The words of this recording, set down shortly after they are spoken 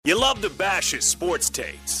love to bash his sports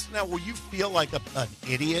takes. Now, will you feel like an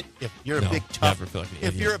idiot if you're a big tough? Never feel like an if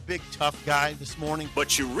idiot. you're a big tough guy this morning?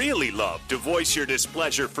 But you really love to voice your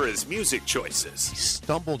displeasure for his music choices. He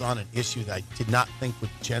stumbled on an issue that I did not think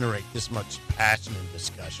would generate this much passion and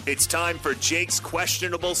discussion. It's time for Jake's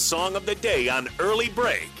questionable song of the day on Early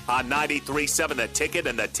Break on 93.7 The Ticket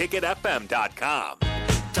and theticketfm.com.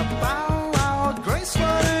 To bow out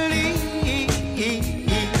gracefully,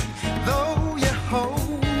 though you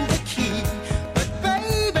hold the key. But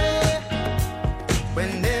baby,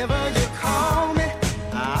 whenever you call me,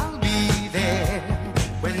 I'll be there.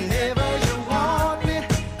 Whenever you want me,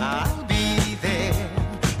 I'll be there.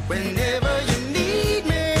 Whenever you need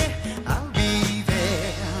me, I'll be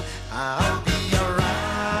there. I'll be around.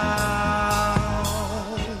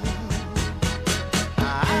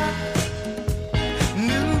 I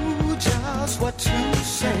knew just what to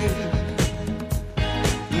say.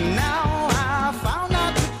 Now I found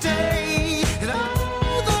out today that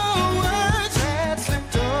all the words had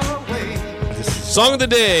slipped away. Song of the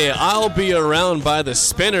day, I'll Be Around by the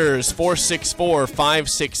Spinners,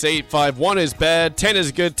 464-568-5. 1 is bad, 10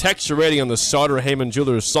 is good. Text your rating on the Sauter Heyman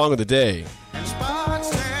Jewelers Song of the Day. And sparks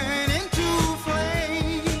turn into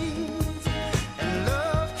flames, and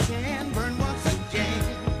love can burn once again.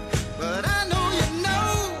 But I know you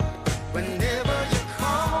know, whenever you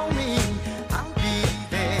call me, I'll be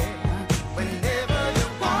there. Whenever you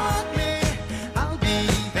want me, I'll be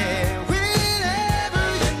there. Whenever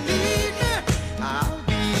you need me, I'll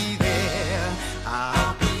be there.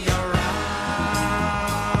 I'll be around.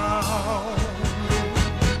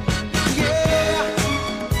 Yeah.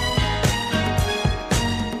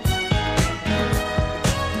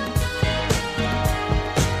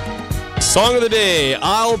 Song of the day,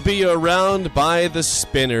 I'll Be Around by the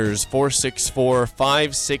Spinners,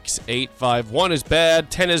 464-568-5. 1 is bad,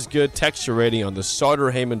 10 is good. Text your rating on the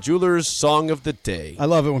Sauter Heyman Jewelers Song of the Day. I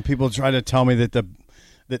love it when people try to tell me that that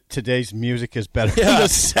today's music is better than the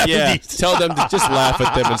 70s. Yeah, tell them to just laugh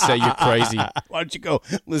at them and say you're crazy. Why don't you go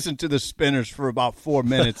listen to the Spinners for about 4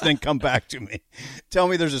 minutes, then come back to me. Tell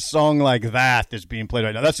me there's a song like that that's being played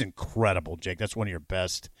right now. That's incredible, Jake. That's one of your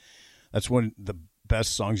best. That's one of the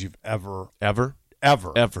best songs you've ever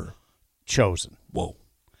chosen. Whoa.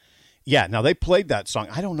 Yeah, now they played that song.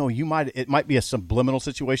 I don't know, it might be a subliminal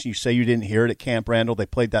situation. You say you didn't hear it at Camp Randall. They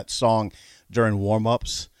played that song during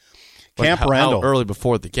warm-ups. Camp Randall. How early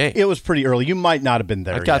before the game? It was pretty early. You might not have been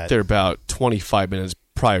there I got yet. there about 25 minutes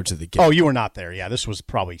prior to the game. Oh, you were not there. Yeah, this was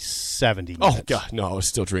probably 70 minutes. Oh, God. No, I was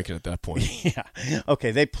still drinking at that point. Yeah.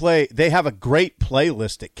 Okay, they have a great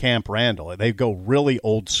playlist at Camp Randall. They go really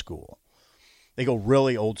old school. It's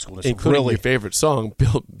Including really your favorite song,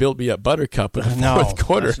 Build Me Up Buttercup in the fourth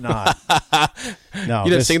quarter. It's not. No, You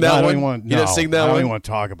didn't sing that one? You didn't sing that I don't one? even want to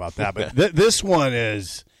talk about that. But this one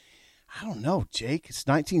is, I don't know, Jake. It's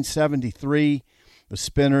 1973. The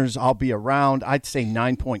Spinners, I'll Be Around. I'd say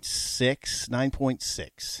 9.6.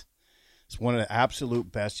 9.6. It's one of the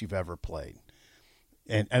absolute best you've ever played.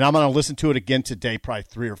 And I'm going to listen to it again today probably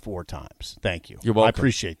 3 or 4 times. Thank you. You're welcome. I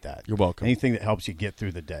appreciate that. You're welcome. Anything that helps you get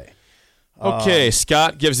through the day. Okay,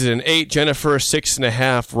 Scott gives it an 8. Jennifer,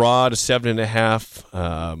 6.5. Rod,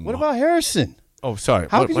 7.5. What about Harrison? Oh, sorry.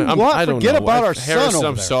 How could you I don't forget know. about our Harrison, son over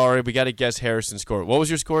I'm there? sorry. We got to guess Harrison's score. What was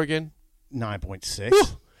your score again? 9.6. Whew.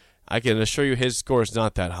 I can assure you his score is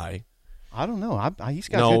not that high. I don't know. He's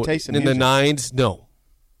got No, good taste in in the music. 9s, no.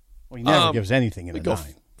 Well, he never gives anything in We the go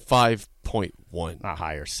 9. 5.1. Not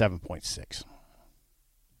higher, 7.6.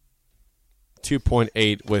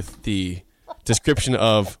 2.8 with the description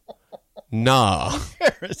of nah.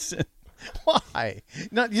 Harrison, why?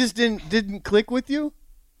 Not just didn't click with you?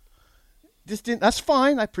 Just didn't. That's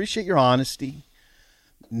fine. I appreciate your honesty.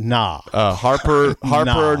 Nah. Harper,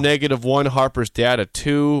 Nah. -1. Harper's dad, a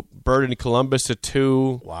 2. Bird in Columbus, a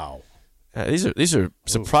 2. Wow. These are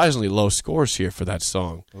surprisingly low scores here for that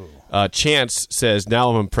song. Chance says, now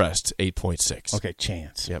I'm impressed, 8.6. Okay,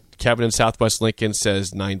 Chance. Yep. Kevin in Southwest Lincoln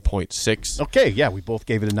says 9.6. Okay, yeah, we both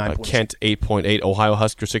gave it a 9.6. Kent, 8.8. Ohio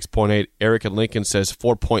Husker, 6.8. Eric in Lincoln says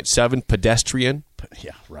 4.7. Pedestrian.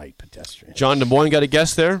 Yeah, right, pedestrian. John Des Moines got a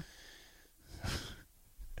guess there?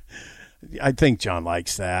 I think John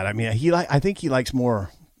likes that. I mean, I think he likes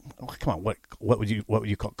more. Oh, come on, what would you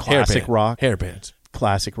call classic rock? Hair bands.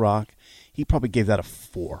 Classic rock. He probably gave that a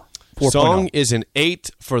 4. Song 4.0. is an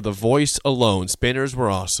 8 for the voice alone. Spinners were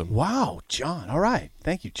awesome. Wow, John. All right,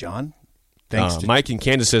 thank you, John. Thanks, to Mike in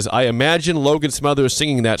Kansas says, I imagine Logan Smothers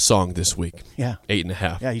singing that song this week. Yeah,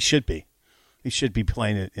 8.5. Yeah, he should be. He should be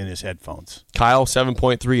playing it in his headphones. Kyle,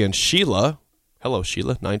 7.3, and Sheila, hello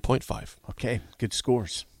Sheila, 9.5. Okay, good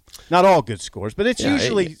scores. Not all good scores, but it's Yeah,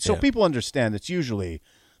 usually so yeah. people understand. It's usually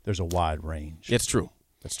there's a wide range. It's true.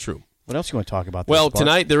 That's true. What else you want to talk about? Well, Bart?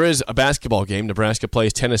 tonight there is a basketball game. Nebraska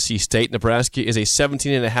plays Tennessee State. Nebraska is a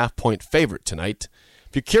 17.5-point favorite tonight.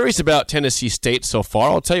 If you're curious about Tennessee State so far,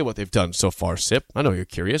 I'll tell you what they've done so far, Sip. I know you're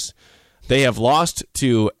curious. They have lost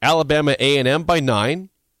to Alabama A&M by 9,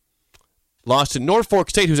 lost to Norfolk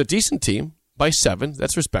State, who's a decent team, by 7.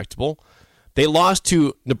 That's respectable. They lost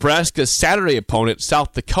to Nebraska's Saturday opponent,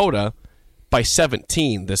 South Dakota, by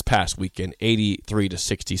 17 this past weekend,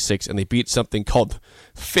 83-66, and they beat something called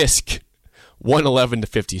Fisk,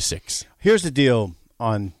 111-56. Here's the deal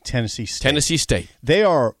on Tennessee State. Tennessee State. They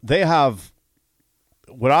have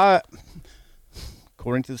according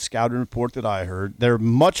to the scouting report that I heard, they're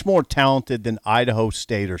much more talented than Idaho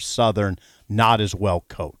State or Southern, not as well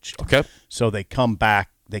coached. Okay. So they come back.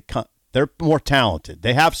 They're more talented.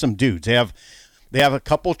 They have some dudes. They have a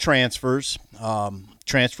couple transfers.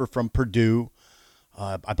 Transfer from Purdue.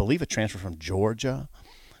 I believe a transfer from Georgia.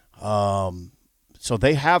 So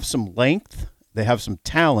they have some length. They have some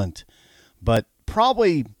talent, but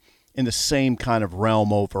probably in the same kind of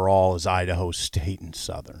realm overall as Idaho State and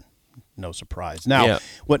Southern. No surprise. Now,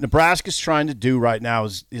 What Nebraska's trying to do right now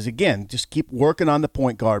is again, just keep working on the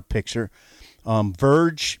point guard picture.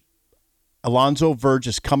 Alonzo Verge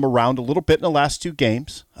has come around a little bit in the last 2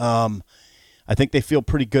 games. I think they feel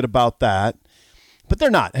pretty good about that. But they're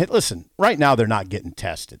not. Hey, listen, right now they're not getting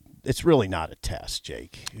tested. It's really not a test,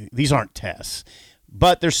 Jake. These aren't tests.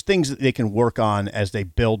 But there's things that they can work on as they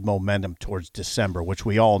build momentum towards December, which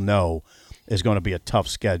we all know is going to be a tough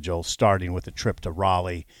schedule, starting with a trip to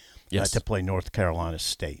Raleigh to play North Carolina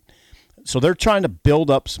State. So they're trying to build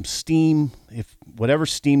up some steam, whatever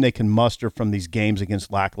steam they can muster from these games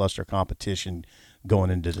against lackluster competition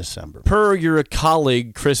going into December. Per your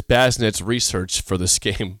colleague Chris Basnett's research for this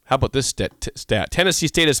game, how about this stat? Tennessee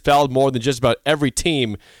State has fouled more than just about every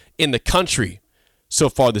team in the country so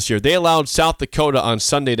far this year. They allowed South Dakota on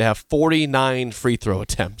Sunday to have 49 free throw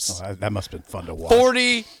attempts. Oh, that must have been fun to watch.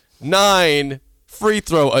 49 free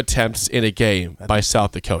throw attempts in a game by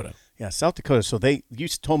South Dakota. Yeah, South Dakota. So you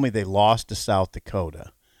told me they lost to South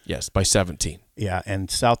Dakota. Yes, by 17. Yeah,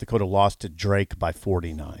 and South Dakota lost to Drake by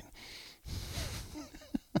 49.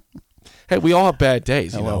 Hey, we all have bad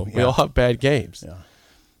days, you know. Yeah. We all have bad games. Yeah.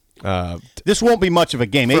 This won't be much of a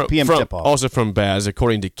game. 8 p.m. tip-off. Also from Baz,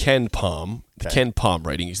 according to Ken Palm, the Ken Palm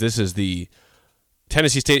ratings, this is the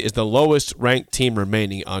Tennessee State is the lowest ranked team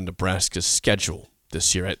remaining on Nebraska's schedule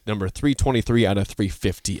this year at number 323 out of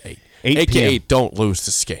 358. 8 p.m. AKA don't lose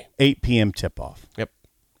this game. 8 p.m. tip-off. Yep.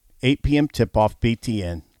 8 p.m. tip-off,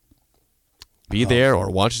 BTN. Be there or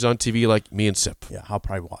watch us on TV like me and Sip. Yeah, I'll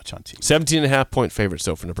probably watch on TV. 17.5-point favorite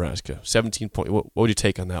so for Nebraska. 17 point. What would you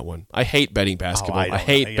take on that one? I hate betting basketball. I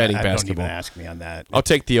hate betting basketball. Don't even ask me on that. I'll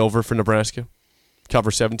take the over for Nebraska.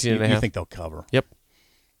 Cover 17.5. You think they'll cover? Yep.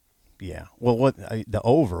 Yeah. Well, the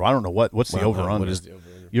over? I don't know what's the over under. What is the over?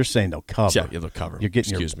 You're saying they'll cover. Yeah, they'll cover. You're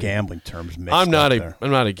getting Excuse your me. gambling terms mixed I'm not up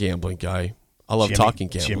a gambling guy. I love talking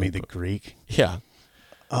gambling. Jimmy the Greek. Yeah.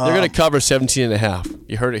 They're going to cover 17.5.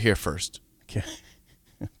 You heard it here first. Okay.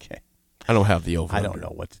 Okay. I don't have the over. I don't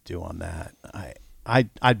know what to do on that.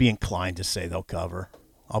 I'd be inclined to say they'll cover.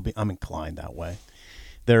 I'm inclined that way.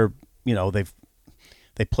 They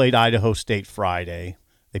played Idaho State Friday.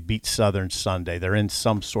 They beat Southern Sunday. They're in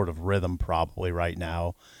some sort of rhythm probably right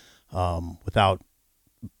now, without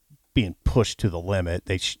being pushed to the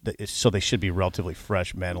limit. So they should be relatively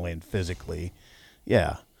fresh mentally and physically.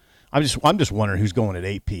 Yeah, I'm just wondering who's going at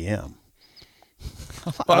 8 p.m.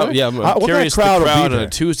 I'm curious. What kind of crowd the crowd will be on there? a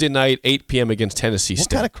Tuesday night, 8 p.m. against Tennessee State.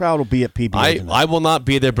 What kind of crowd will be at PBA tonight? I will not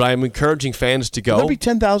be there, but I'm encouraging fans to go. Will there be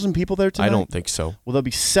 10,000 people there tonight? I don't think so. Well, there'll be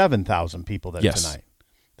 7,000 people there Yes. tonight.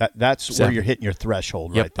 That's 7. where you're hitting your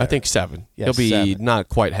threshold Yep, right there. I think 7. Yeah, It'll be 7. not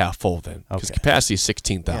quite half full then, because Okay. capacity is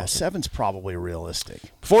 16,000. Yeah, 7's probably realistic.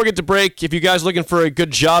 Before we get to break, if you guys looking for a good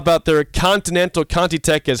job out there, Continental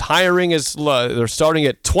ContiTech is hiring. They're starting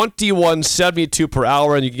at $21.72 per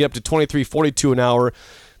hour, and you can get up to $23.42 an hour.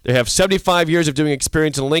 They have 75 years of doing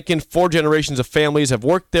experience in Lincoln. 4 generations of families have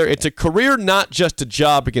worked there. It's a career, not just a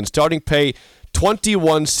job. Again, starting pay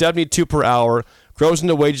 $21.72 per hour. Grows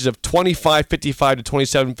into wages of $25.55 to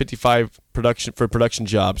 $27.55 for production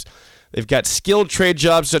jobs. They've got skilled trade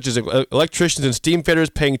jobs such as electricians and steam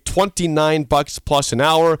fitters paying $29 plus an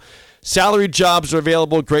hour. Salary jobs are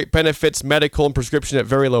available, great benefits, medical and prescription at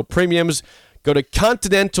very low premiums. Go to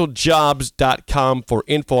continentaljobs.com for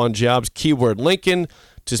info on jobs, keyword Lincoln,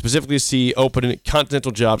 to specifically see open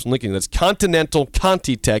Continental Jobs in Lincoln. That's Continental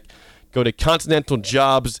ContiTech. Go to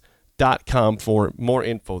continentaljobs.com for more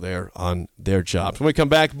info there on their jobs. When we come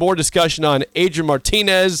back, more discussion on Adrian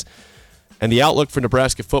Martinez and the outlook for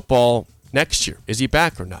Nebraska football next year? Is he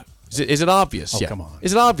back or not? Is it obvious yet? Come on.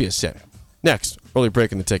 Is it obvious yet? Next, early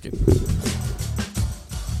break in the ticket.